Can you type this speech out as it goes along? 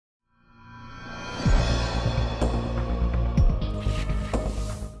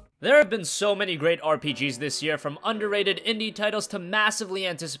There have been so many great RPGs this year, from underrated indie titles to massively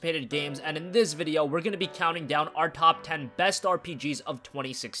anticipated games, and in this video, we're going to be counting down our top 10 best RPGs of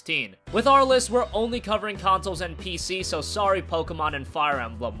 2016. With our list, we're only covering consoles and PC, so sorry Pokemon and Fire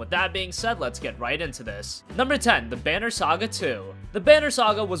Emblem. With that being said, let's get right into this. Number 10, The Banner Saga 2. The Banner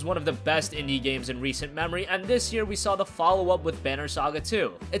Saga was one of the best indie games in recent memory, and this year we saw the follow-up with Banner Saga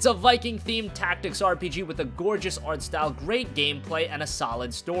 2. It's a Viking-themed tactics RPG with a gorgeous art style, great gameplay, and a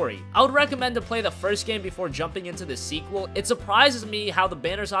solid story. I would recommend to play the first game before jumping into the sequel. It surprises me how the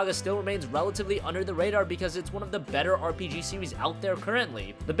Banner Saga still remains relatively under the radar because it's one of the better RPG series out there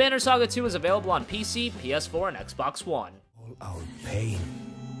currently. The Banner Saga 2 is available on PC, PS4, and Xbox One. All our pain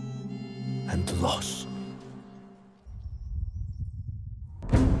and loss,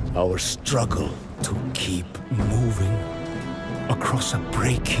 our struggle to keep moving across a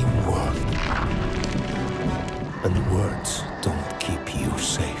breaking world, and words don't keep you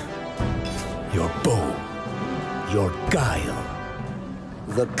safe. Your bow, your guile,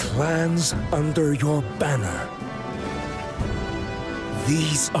 the clans under your banner.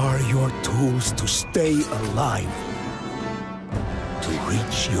 These are your tools to stay alive, to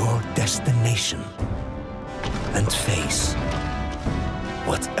reach your destination, and face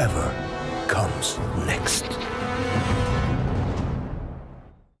whatever comes next.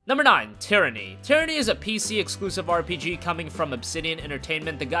 Number 9, Tyranny. Tyranny is a PC-exclusive RPG coming from Obsidian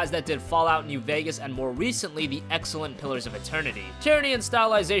Entertainment, the guys that did Fallout New Vegas and more recently the excellent Pillars of Eternity. Tyranny in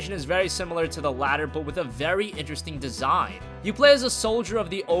stylization is very similar to the latter, but with a very interesting design. You play as a soldier of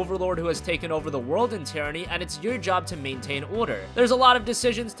the Overlord who has taken over the world in Tyranny, and it's your job to maintain order. There's a lot of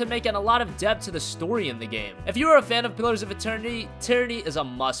decisions to make and a lot of depth to the story in the game. If you are a fan of Pillars of Eternity, Tyranny is a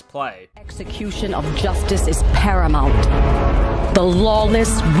must-play. Execution of justice is paramount. The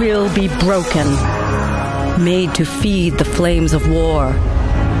lawless will be broken, made to feed the flames of war.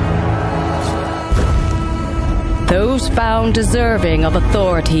 Those found deserving of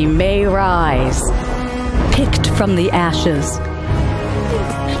authority may rise, picked from the ashes,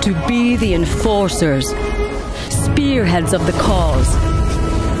 to be the enforcers, spearheads of the cause,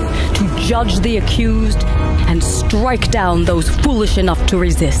 to judge the accused and strike down those foolish enough to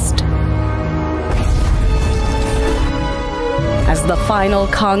resist. As the final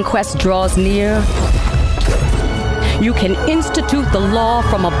conquest draws near, you can institute the law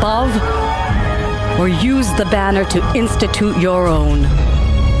from above or use the banner to institute your own.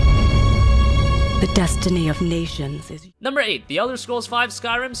 The destiny of nations is... Number 8, The Elder Scrolls V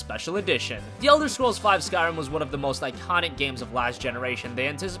Skyrim Special Edition. The Elder Scrolls V Skyrim was one of the most iconic games of last generation. The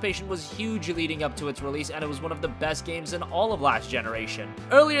anticipation was huge leading up to its release, and it was one of the best games in all of last generation.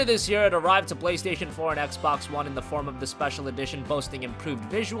 Earlier this year, it arrived to PlayStation 4 and Xbox One in the form of the Special Edition, boasting improved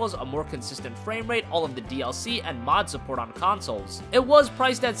visuals, a more consistent frame rate, all of the DLC, and mod support on consoles. It was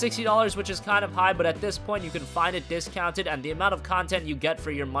priced at $60, which is kind of high, but at this point you can find it discounted, and the amount of content you get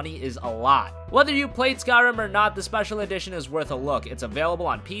for your money is a lot. Whether you played Skyrim or not, the Special Edition is worth a look. It's available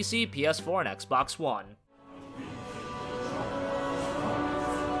on PC, PS4, and Xbox One.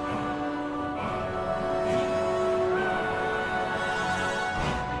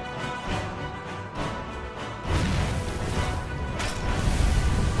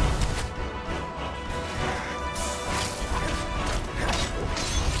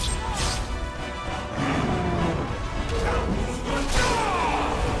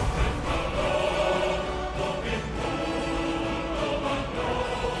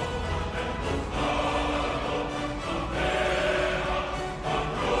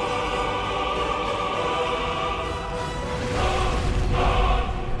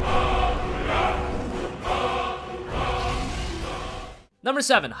 Number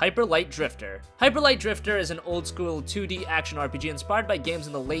 7, Hyper Light Drifter. Hyper Light Drifter is an old-school 2D action RPG inspired by games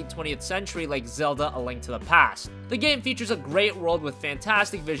in the late 20th century like Zelda: A Link to the Past. The game features a great world with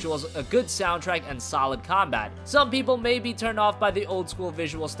fantastic visuals, a good soundtrack, and solid combat. Some people may be turned off by the old-school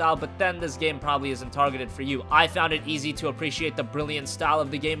visual style, but then this game probably isn't targeted for you. I found it easy to appreciate the brilliant style of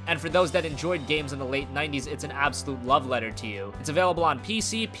the game, and for those that enjoyed games in the late 90s, it's an absolute love letter to you. It's available on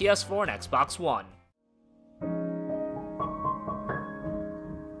PC, PS4, and Xbox One.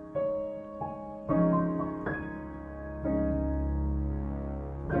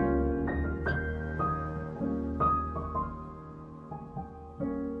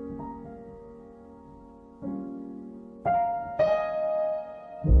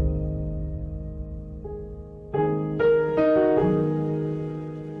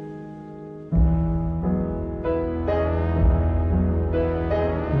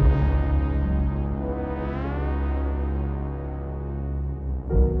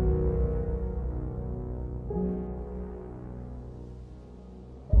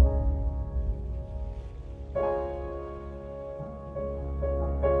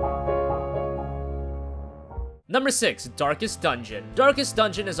 Number 6, Darkest Dungeon. Darkest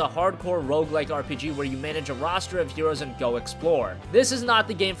Dungeon is a hardcore roguelike RPG where you manage a roster of heroes and go explore. This is not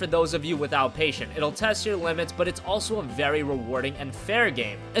the game for those of you without patience. It'll test your limits, but it's also a very rewarding and fair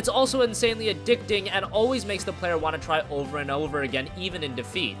game. It's also insanely addicting and always makes the player want to try over and over again, even in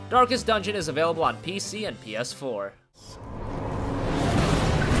defeat. Darkest Dungeon is available on PC and PS4.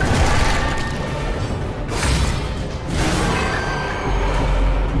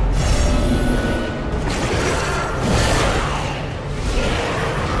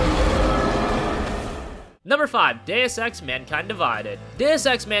 Number 5, Deus Ex Mankind Divided. Deus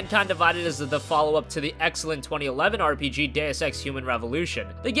Ex Mankind Divided is the follow-up to the excellent 2011 RPG Deus Ex Human Revolution.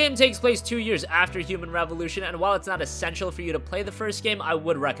 The game takes place 2 years after Human Revolution, and while it's not essential for you to play the first game, I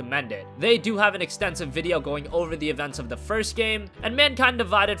would recommend it. They do have an extensive video going over the events of the first game, and Mankind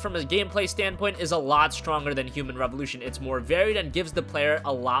Divided from a gameplay standpoint is a lot stronger than Human Revolution. It's more varied and gives the player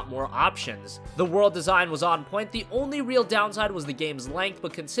a lot more options. The world design was on point. The only real downside was the game's length,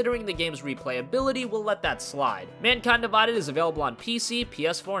 but considering the game's replayability, we'll let that slide. Mankind Divided is available on PC,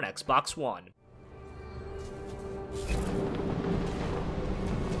 PS4, and Xbox One.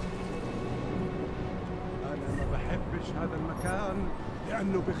 أنا ما بحبش هذا المكان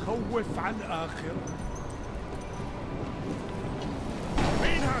لأنه بخوف على الآخر.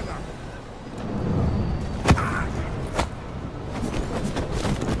 مين هذا؟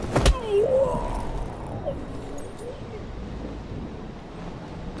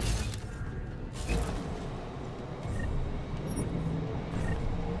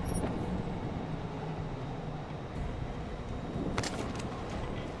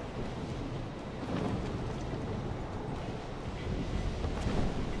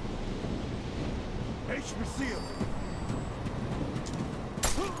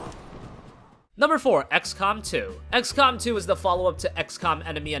 Number 4, XCOM 2. XCOM 2 is the follow-up to XCOM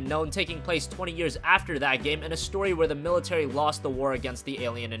Enemy Unknown, taking place 20 years after that game in a story where the military lost the war against the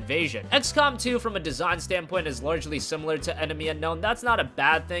alien invasion. XCOM 2 from a design standpoint is largely similar to Enemy Unknown. That's not a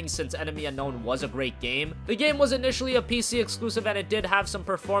bad thing since Enemy Unknown was a great game. The game was initially a PC exclusive and it did have some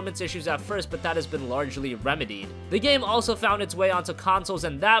performance issues at first, but that has been largely remedied. The game also found its way onto consoles,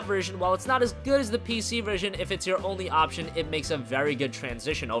 and that version, while it's not as good as the PC version, if it's your only option, it makes a very good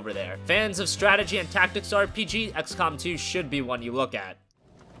transition over there. Fans of strategy and tactics RPG, XCOM 2 should be one you look at.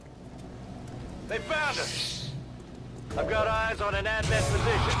 They found us! I've got eyes on an admin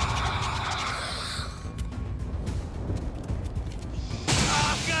position.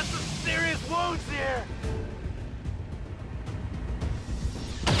 I've got some serious wounds here!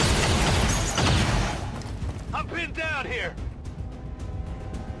 I'm pinned down here!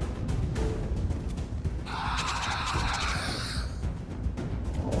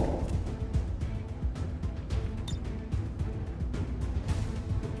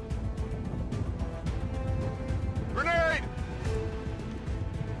 Grenade!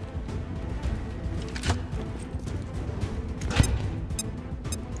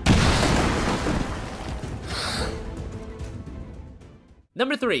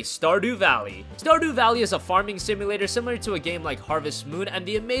 Number 3, Stardew Valley. Stardew Valley is a farming simulator similar to a game like Harvest Moon, and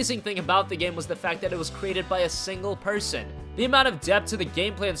the amazing thing about the game was the fact that it was created by a single person. The amount of depth to the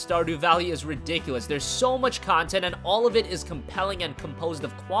gameplay in Stardew Valley is ridiculous. There's so much content and all of it is compelling and composed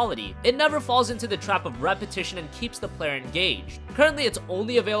of quality. It never falls into the trap of repetition and keeps the player engaged. Currently it's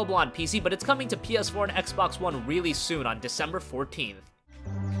only available on PC, but it's coming to PS4 and Xbox One really soon on December 14th.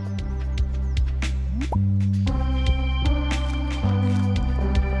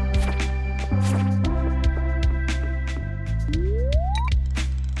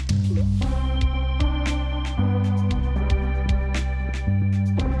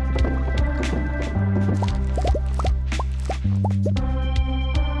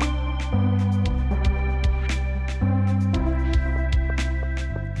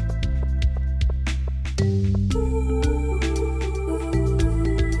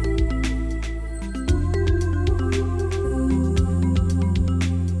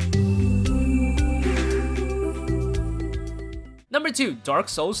 Number 2, Dark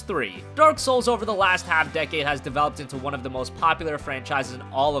Souls 3. Dark Souls over the last half-decade has developed into one of the most popular franchises in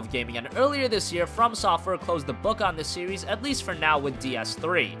all of gaming, and earlier this year, From Software closed the book on this series, at least for now, with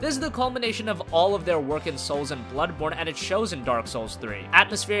DS3. This is the culmination of all of their work in Souls and Bloodborne, and it shows in Dark Souls 3.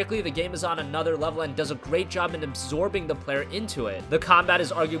 Atmospherically, the game is on another level and does a great job in absorbing the player into it. The combat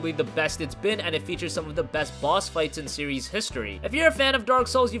is arguably the best it's been, and it features some of the best boss fights in series history. If you're a fan of Dark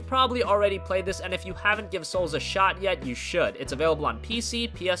Souls, you've probably already played this, and if you haven't given Souls a shot yet, you should. It's available on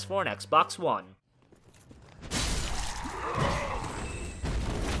PC, PS4, and Xbox One.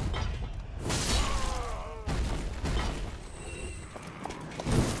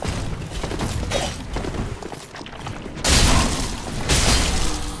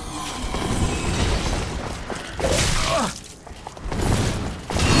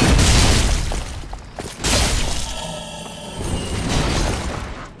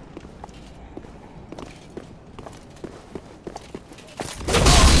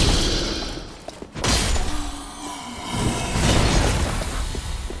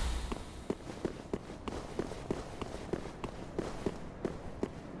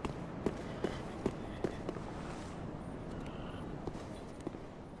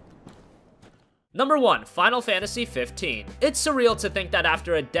 Number 1, Final Fantasy 15. It's surreal to think that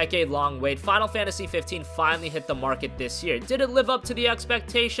after a decade-long wait, Final Fantasy 15 finally hit the market this year. Did it live up to the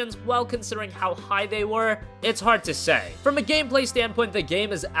expectations? Well, considering how high they were, it's hard to say. From a gameplay standpoint, the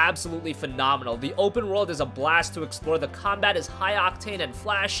game is absolutely phenomenal. The open world is a blast to explore, the combat is high-octane and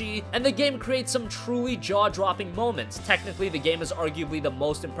flashy, and the game creates some truly jaw-dropping moments. Technically, the game is arguably the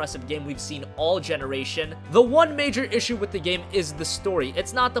most impressive game we've seen all generation. The one major issue with the game is the story.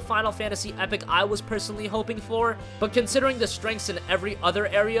 It's not the Final Fantasy epic I was personally hoping for, but considering the strengths in every other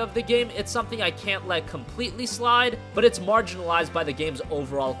area of the game, it's something I can't let completely slide, but it's marginalized by the game's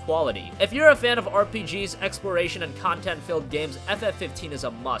overall quality. If you're a fan of RPGs, exploration, and content-filled games, FF15 is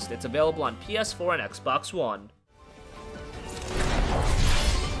a must. It's available on PS4 and Xbox One.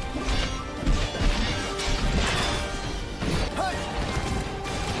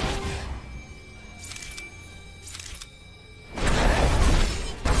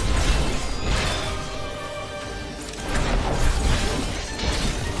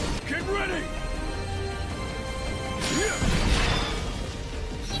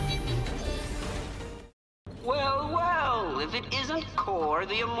 Well, if it isn't Core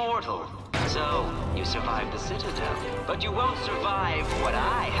the Immortal. So, you survived the Citadel, but you won't survive what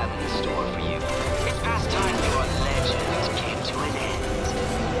I have in store for you. It's past time your legend came to an end.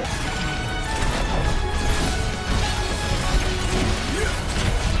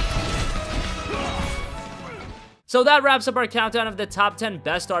 So that wraps up our countdown of the top 10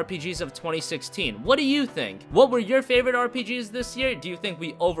 best RPGs of 2016. What do you think? What were your favorite RPGs this year? Do you think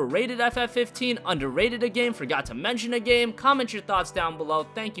we overrated FF15, underrated a game, forgot to mention a game? Comment your thoughts down below.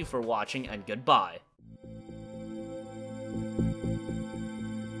 Thank you for watching, and goodbye.